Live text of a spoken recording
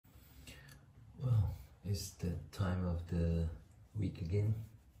It's the time of the week again.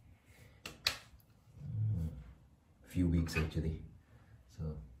 Few weeks actually. So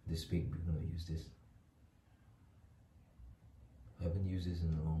this week we're gonna use this. I haven't used this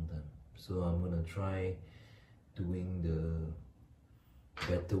in a long time. So I'm gonna try doing the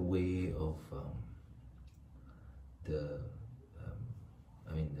better way of the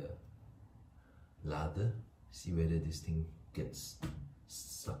lather. See whether this thing gets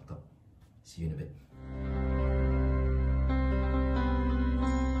sucked up. See you in a bit.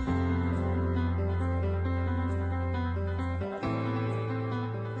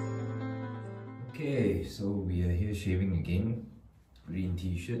 Okay, so we are here shaving again. Green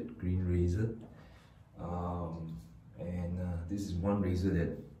t-shirt, green razor, and this is one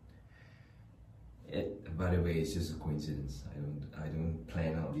razor that, by the way, it's just a coincidence. I don't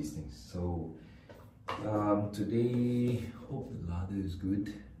plan out these things. So today, hope the lather is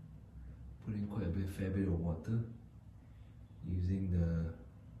good. Put in quite a fair bit of water using the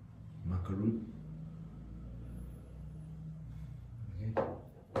macaroon. Okay,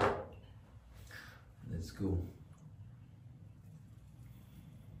 let's go.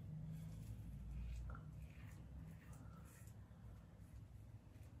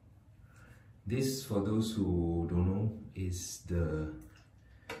 This, for those who don't know, is the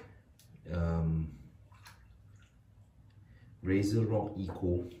Razorock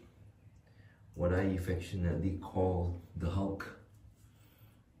Eco, what I affectionately call the Hulk.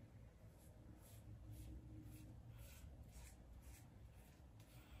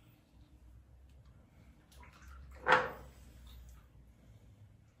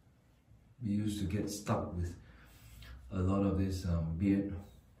 We used to get stuck with a lot of this beard.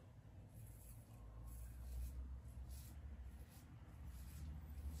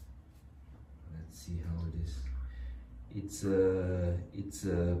 Let's see how it is. It's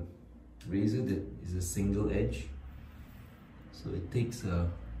a razor that is a single edge, so it takes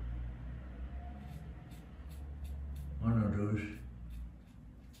one of those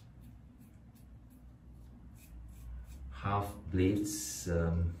half blades,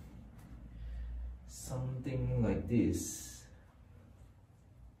 something like this.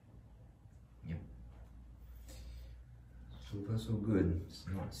 Yep. So far so good.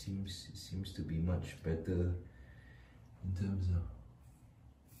 It seems to be much better in terms of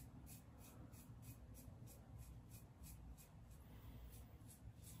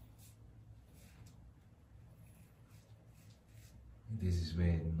this is where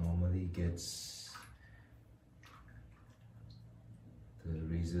it normally gets. The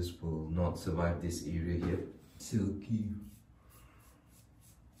razors will not survive this area here. Silky.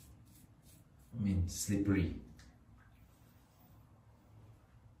 I mean slippery.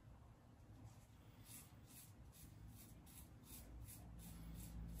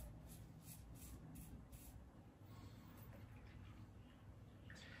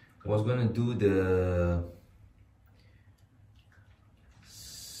 I was gonna do the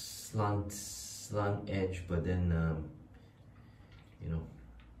slant edge, but then you know,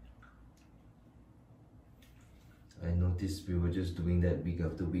 I noticed we were just doing that week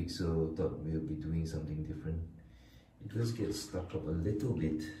after week, so thought we'll be doing something different. It does get stuck up a little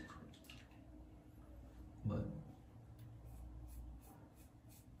bit, but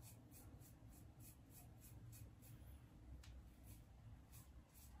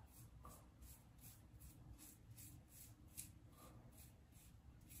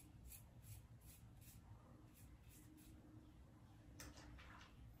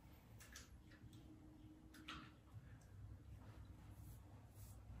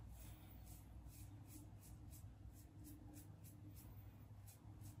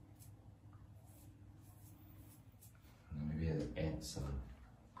add some.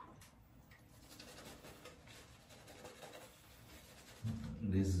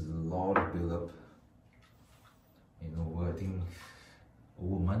 This is a lot of build-up, you know, I think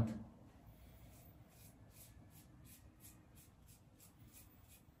over a month.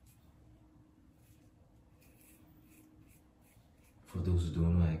 For those who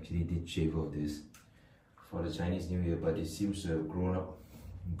don't know, I actually did shave off this for the Chinese New Year, but it seems to have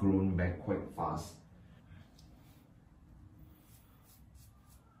grown back quite fast.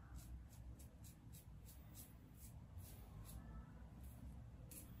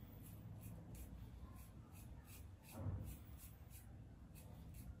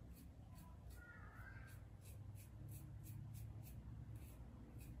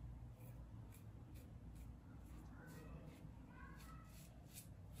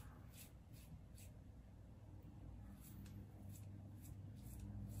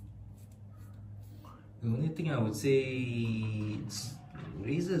 The only thing I would say, it's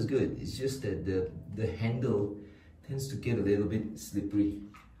razor is good. It's just that the handle tends to get a little bit slippery,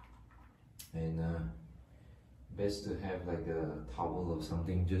 and best to have like a towel or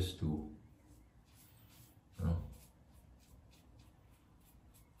something just to, you know,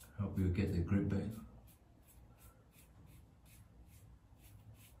 help you get the grip back.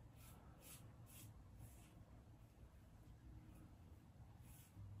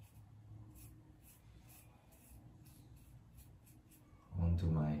 On to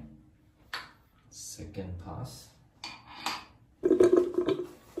my second pass.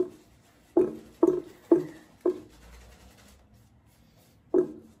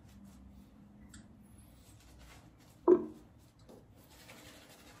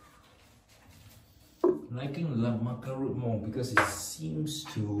 Liking the marker root more because it seems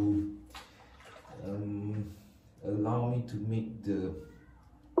to allow me to make the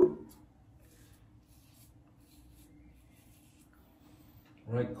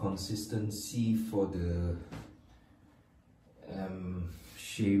right consistency for the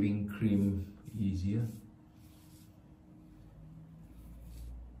shaving cream easier.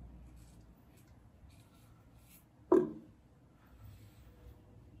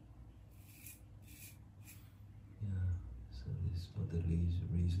 What the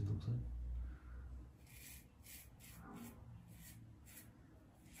razor looks like.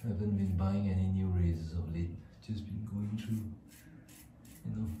 I haven't been buying any new razors of late. Just been going through,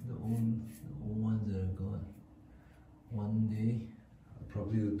 you know, the old ones that I got. One day I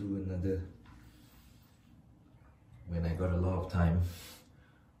probably will do another. When I got a lot of time,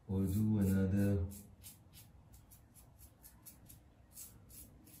 we'll do another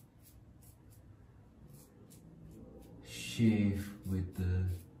shave with the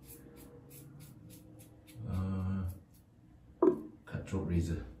cutthroat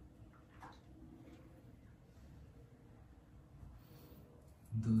razor.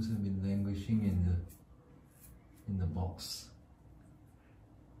 Those have been languishing in the box.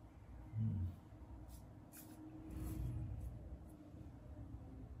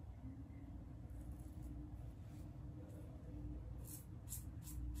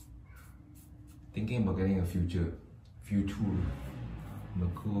 Thinking about getting a future tool,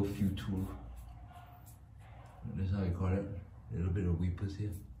 Merkur few tool. That's how I call it. A little bit of weepers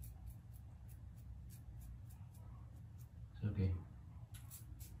here. It's okay.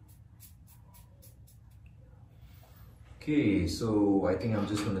 Okay, so I think I'm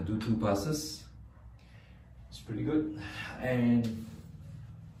just gonna do 2 passes. It's pretty good, and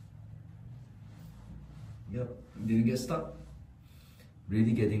yep, didn't get stuck.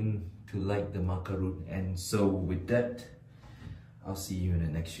 Really getting to like the marker root, and so with that, I'll see you in the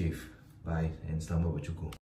next shave. Bye, and selamat bercukur.